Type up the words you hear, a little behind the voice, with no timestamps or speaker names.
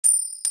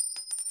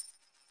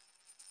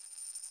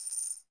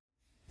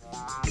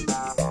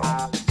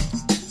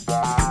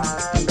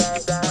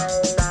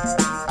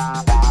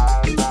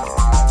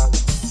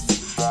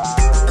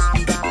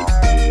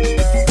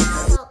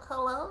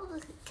Hello?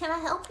 Can I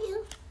help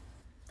you?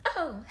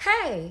 Oh,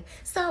 hey.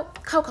 So,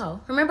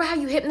 Coco, remember how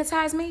you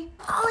hypnotized me?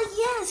 Oh,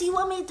 yes. You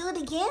want me to do it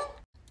again?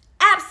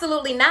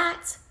 Absolutely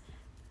not.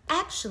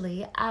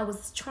 Actually, I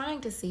was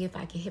trying to see if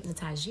I could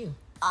hypnotize you.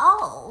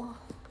 Oh.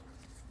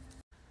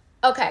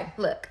 Okay,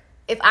 look.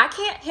 If I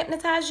can't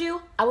hypnotize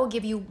you, I will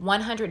give you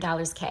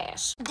 $100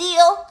 cash.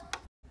 Deal.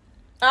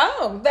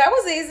 Oh, that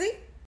was easy.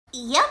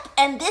 Yep,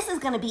 and this is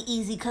going to be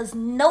easy because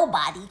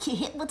nobody can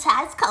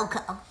hypnotize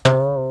Coco.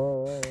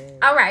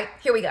 All right,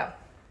 here we go.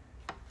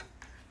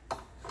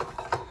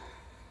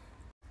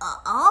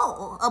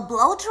 Oh, a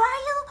blow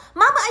dryer?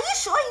 Mama, are you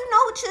sure you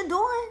know what you're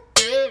doing?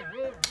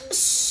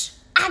 Shh,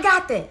 I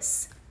got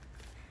this.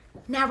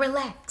 Now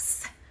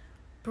relax.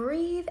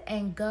 Breathe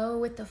and go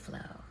with the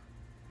flow.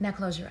 Now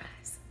close your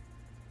eyes.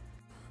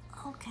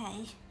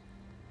 Okay.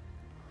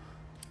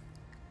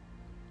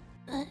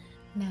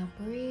 Now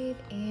breathe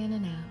in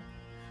and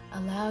out.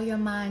 Allow your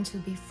mind to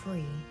be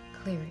free.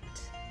 Clear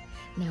it.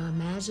 Now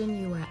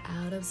imagine you are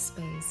out of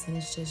space and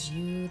it's just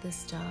you, the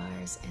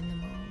stars, and the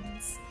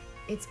moons.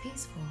 It's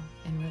peaceful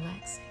and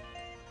relaxing.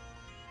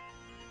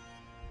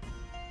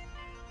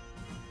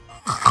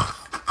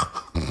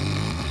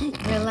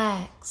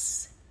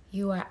 Relax.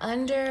 You are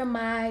under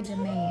my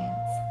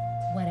demands.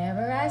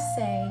 Whatever I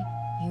say,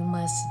 you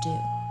must do.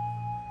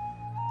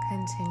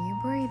 Continue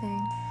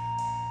breathing.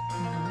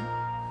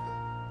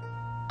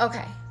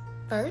 Okay,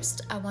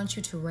 first I want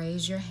you to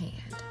raise your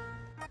hand.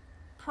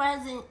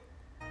 Present.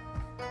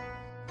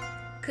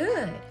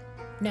 Good.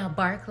 Now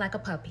bark like a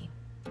puppy.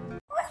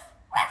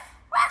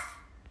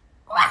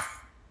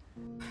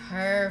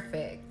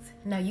 Perfect.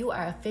 Now you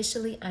are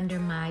officially under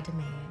my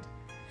demand.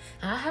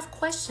 I have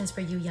questions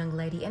for you, young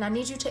lady, and I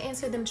need you to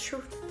answer them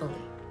truthfully.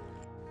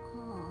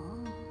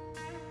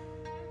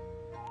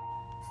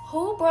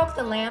 Who broke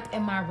the lamp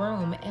in my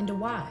room and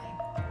why?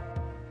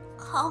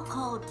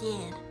 Coco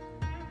did.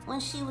 When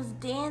she was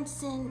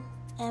dancing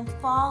and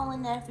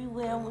falling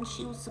everywhere when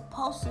she was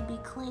supposed to be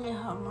cleaning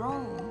her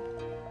room.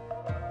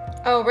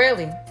 Oh,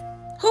 really?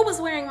 Who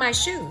was wearing my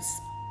shoes?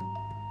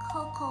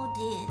 Coco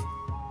did.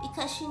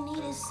 Because she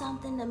needed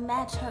something to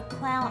match her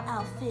clown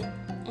outfit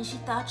and she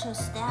thought your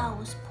style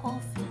was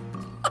perfect.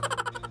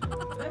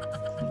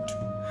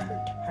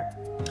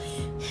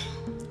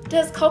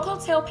 Does Coco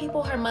tell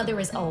people her mother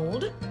is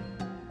old?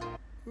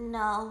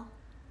 No.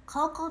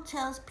 Coco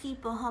tells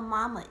people her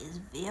mama is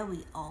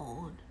very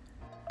old.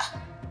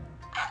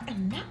 I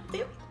am not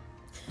very...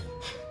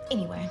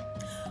 Anyway,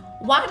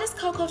 why does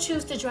Coco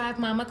choose to drive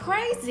Mama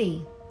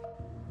crazy?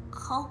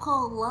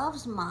 Coco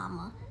loves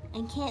Mama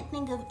and can't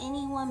think of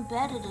anyone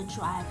better to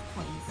drive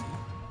crazy.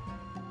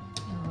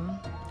 Oh,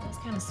 that's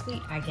kind of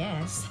sweet, I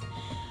guess.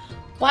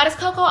 Why does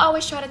Coco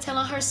always try to tell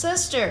on her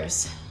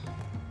sisters?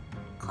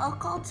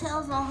 Coco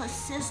tells on her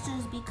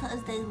sisters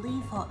because they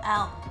leave her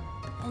out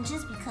and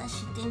just because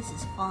she thinks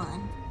it's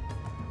fun.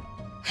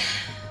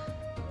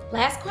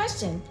 Last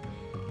question.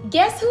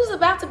 Guess who's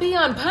about to be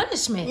on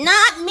punishment?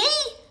 Not me!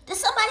 Did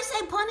somebody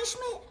say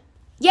punishment?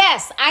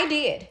 Yes, I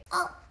did.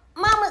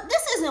 Mama,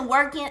 this isn't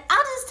working.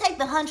 I'll just take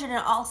the 100 and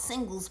all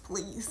singles,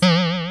 please.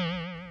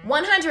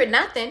 100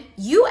 nothing.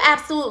 You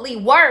absolutely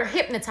were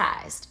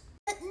hypnotized.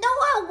 No,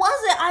 I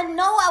wasn't. I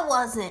know I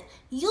wasn't.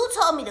 You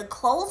told me to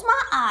close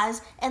my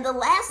eyes, and the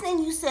last thing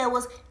you said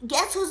was,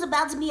 guess who's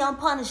about to be on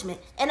punishment?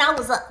 And I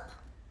was up.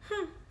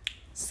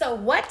 So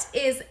what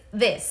is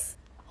this?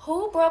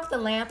 Who broke the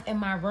lamp in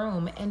my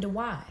room and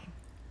why?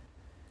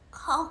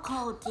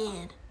 Coco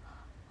did.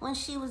 When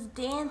she was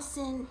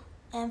dancing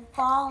and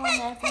falling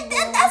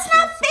everywhere. That's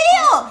not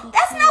fair.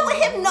 That's not what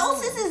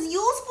hypnosis is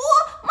used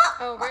for.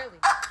 Oh, really?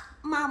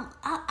 Mom,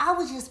 I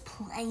was just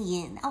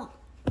playing.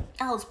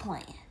 I was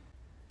playing.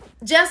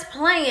 Just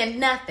playing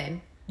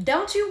nothing.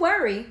 Don't you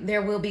worry,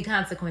 there will be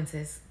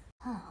consequences.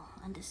 Oh,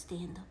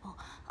 understandable.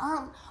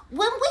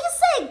 When we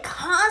say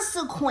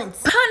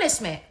consequences.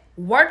 Punishment.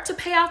 Work to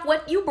pay off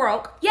what you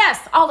broke.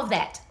 Yes, all of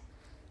that.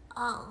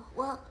 Oh,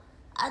 well,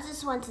 I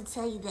just wanted to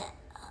tell you that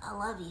I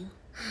love you.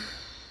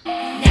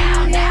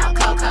 Now,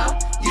 Coco,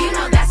 you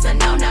know that's a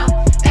no-no.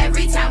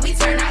 Every time we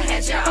turn our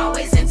heads, you're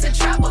always into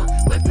trouble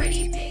with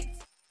pretty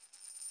pigs.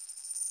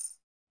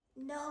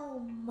 No,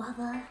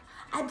 Mother.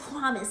 I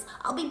promise.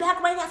 I'll be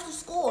back right after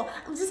school.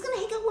 I'm just gonna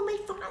hang out with my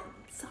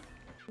friends.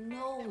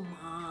 No,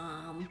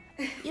 Mom.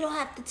 You don't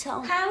have to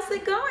tell me. How's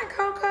it going,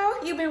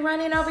 Coco? You been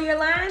running over your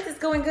lines? It's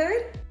going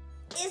good?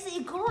 Is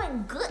it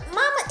going good?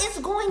 Mama, it's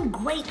going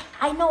great.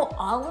 I know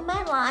all of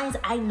my lines.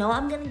 I know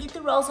I'm going to get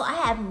the role, so I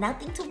have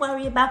nothing to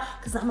worry about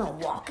because I'm going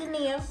to walk in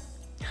there.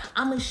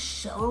 I'm going to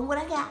show them what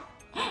I got,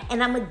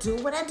 and I'm going to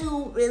do what I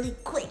do really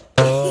quick.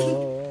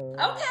 Okay.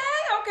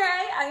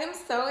 I am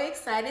so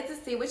excited to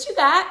see what you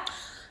got.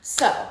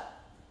 So,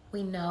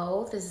 We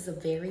know this is a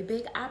very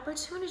big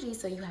opportunity,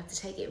 so you have to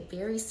take it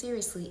very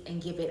seriously and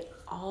give it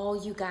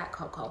all you got,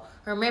 Coco.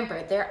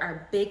 Remember, there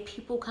are big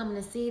people coming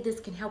to see.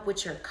 This can help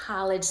with your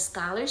college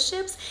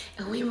scholarships,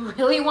 and we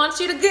really want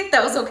you to get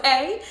those,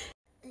 okay?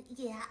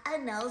 Yeah, I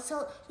know.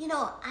 So,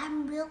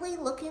 I'm really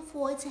looking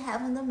forward to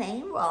having the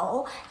main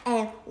role.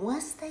 And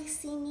once they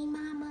see me,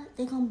 Mama,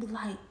 they're going to be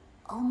like,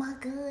 oh my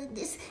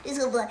goodness. It's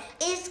going to be like,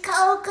 it's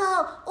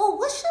Coco. Oh,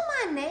 what should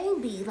my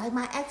name be? Like,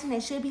 my acting name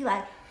should be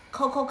like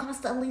Coco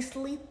Constantly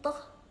Sleeper,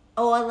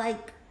 or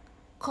like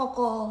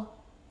Coco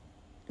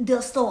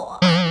the Store.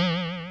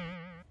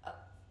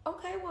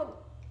 Okay, well,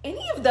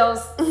 any of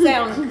those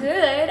sound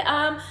good.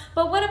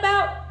 But what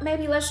about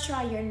maybe let's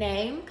try your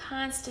name,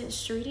 Constant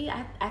Streety.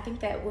 I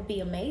think that would be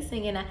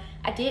amazing, and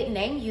I did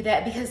name you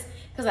that because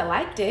I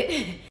liked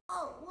it.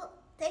 Oh, well,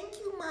 thank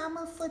you,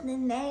 Mama, for the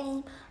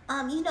name.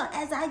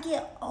 As I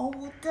get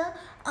older,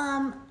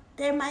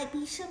 there might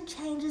be some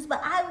changes,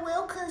 but I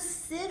will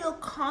consider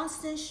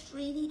Constant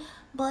Streety.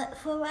 But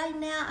for right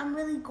now, I'm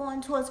really going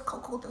towards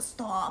Coco the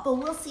Star. But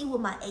we'll see what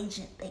my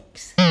agent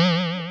thinks.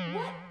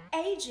 What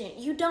agent?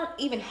 You don't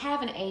even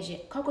have an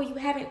agent. Coco, you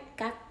haven't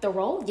got the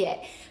role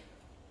yet.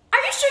 Are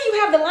you sure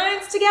you have the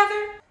lines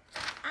together?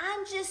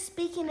 I'm just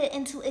speaking it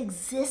into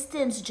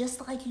existence,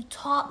 just like you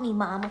taught me,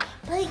 Mama.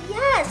 But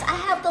yes, I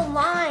have the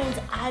lines.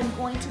 I'm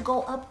going to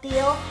go up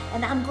there,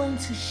 and I'm going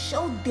to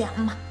show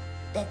them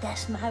that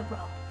that's my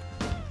role.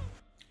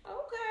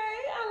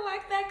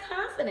 That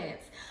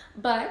confidence,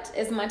 but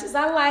as much as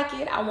I like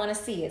it, I want to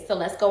see it. So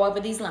let's go over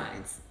these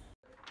lines.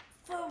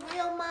 For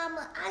real,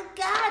 Mama, I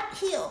got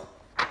here.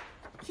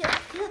 Here,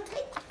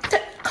 take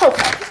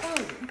Coco.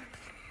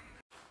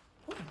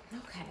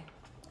 Okay.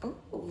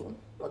 Ooh,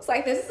 looks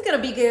like this is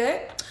gonna be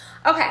good.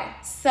 Okay,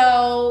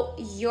 so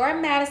you're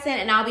Madison,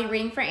 and I'll be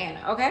reading for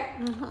Anna. Okay,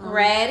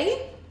 Ready?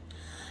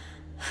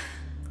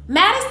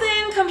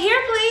 Madison, come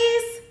here,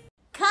 please.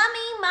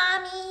 Coming,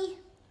 Mommy.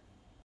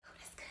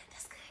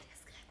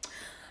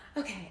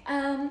 Okay,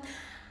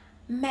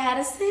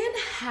 Madison,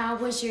 how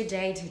was your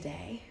day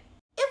today?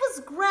 It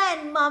was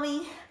grand,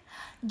 Mommy.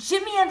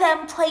 Jimmy and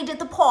them played at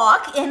the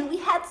park, and we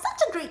had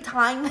such a great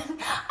time. I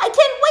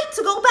can't wait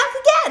to go back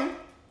again.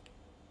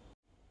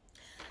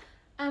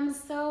 I'm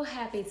so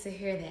happy to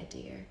hear that,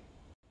 dear.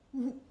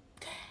 And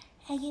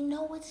you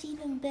know what's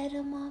even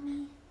better,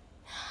 Mommy?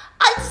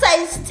 I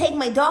decided to take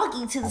my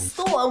doggy to the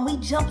store, and we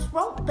jumped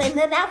rope. And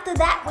then after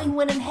that, we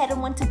went ahead and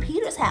went to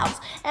Peter's house.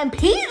 And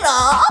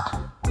Peter,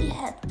 we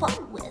had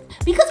fun with,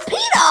 because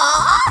Peter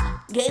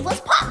gave us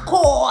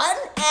popcorn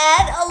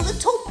and a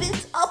little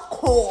bit of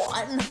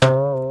corn.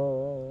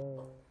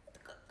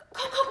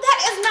 Coco, that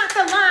is not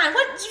the line.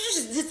 What, you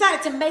just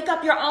decided to make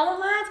up your own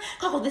lines?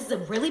 Coco, this is a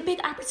really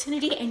big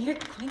opportunity, and you're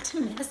going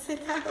to mess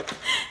it up.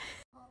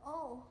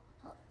 Oh,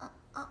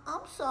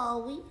 I'm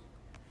sorry.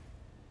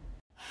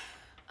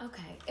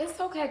 Okay, it's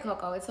okay,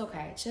 Coco, it's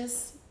okay.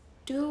 Just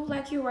do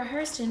like you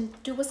rehearsed and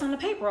do what's on the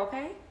paper,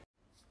 okay?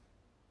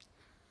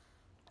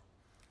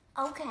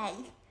 Okay.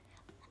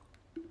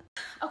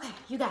 Okay,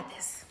 you got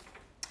this.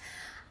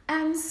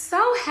 I'm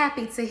so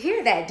happy to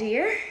hear that,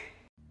 dear.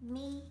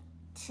 Me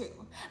too.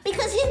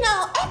 Because,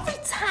 every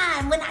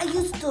time when I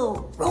used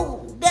to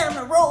roll down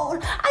the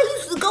road, I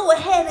used to go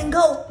ahead and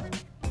go,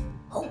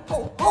 ho,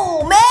 ho,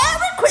 ho,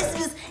 Merry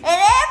Christmas. And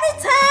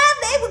every time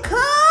they would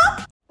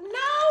come,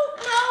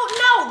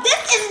 no,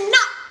 this is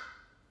not.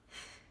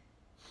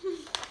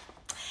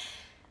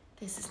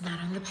 This is not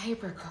on the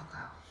paper,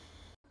 Coco.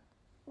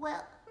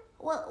 Well,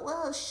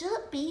 it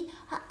should be.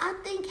 I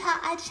think how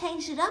I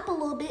changed it up a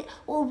little bit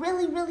will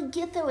really, really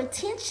get their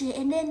attention,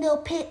 and then they'll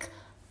pick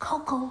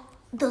Coco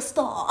the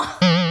Star.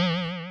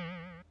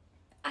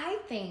 I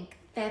think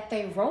that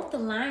they wrote the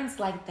lines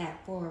like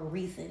that for a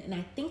reason, and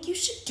I think you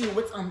should do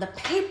what's on the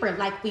paper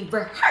like we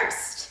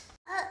rehearsed.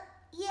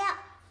 Yeah,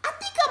 I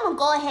think I'm gonna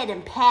go ahead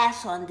and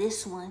pass on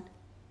this one.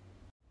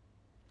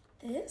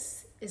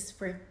 This is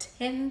for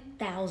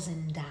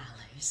 $10,000,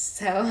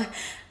 so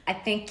I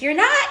think you're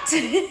not.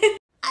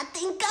 I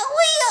think I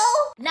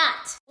will.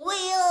 Not.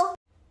 Will.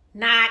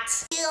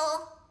 Not.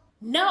 Will.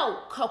 No,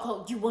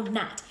 Coco, you will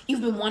not.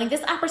 You've been wanting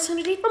this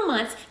opportunity for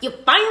months. You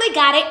finally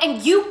got it,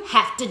 and you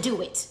have to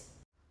do it.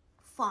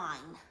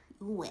 Fine,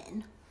 you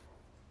win.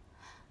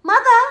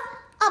 Mother,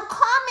 I'm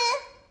coming.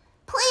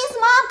 Please,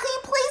 Mom, can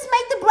you please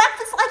make the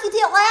breakfast like you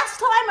did last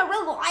time? I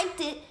really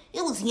liked it.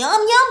 It was yum,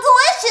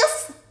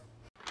 delicious.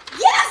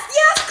 Yes,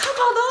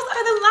 Coco, those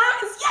are the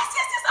lines. Yes.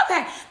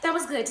 Okay, that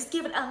was good. Just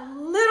give it a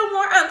little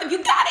more umph.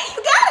 You got it.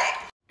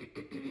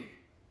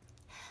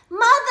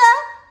 Mother,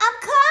 I'm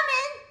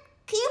coming.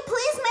 Can you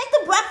please make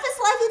the breakfast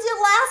like you did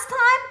last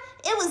time?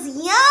 It was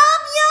yum,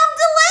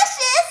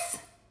 delicious.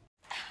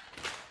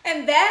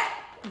 And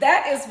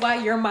that is why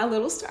you're my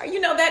little star. You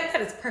know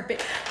that is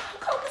perfect.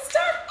 Coco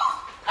star.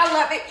 Oh, I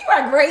love it. You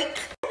are great.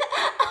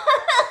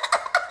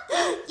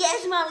 Yeah,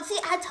 Yes, mommy. See,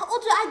 I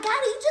told you I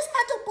got it. You just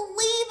have to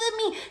believe in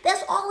me.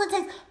 That's all it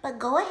takes. But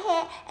go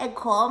ahead and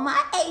call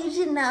my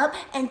agent up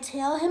and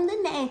tell him the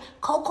name,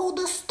 Coco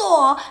the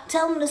store.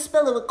 Tell him to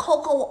spell it with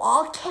Coco,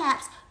 all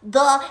caps,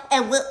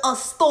 and with a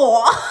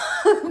store.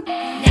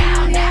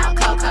 Now,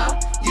 Coco,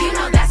 you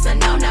know that's a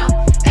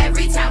no-no.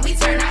 Every time we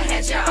turn our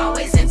heads, you're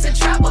always into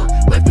trouble.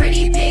 With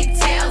pretty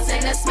pigtails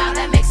and a smile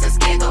that makes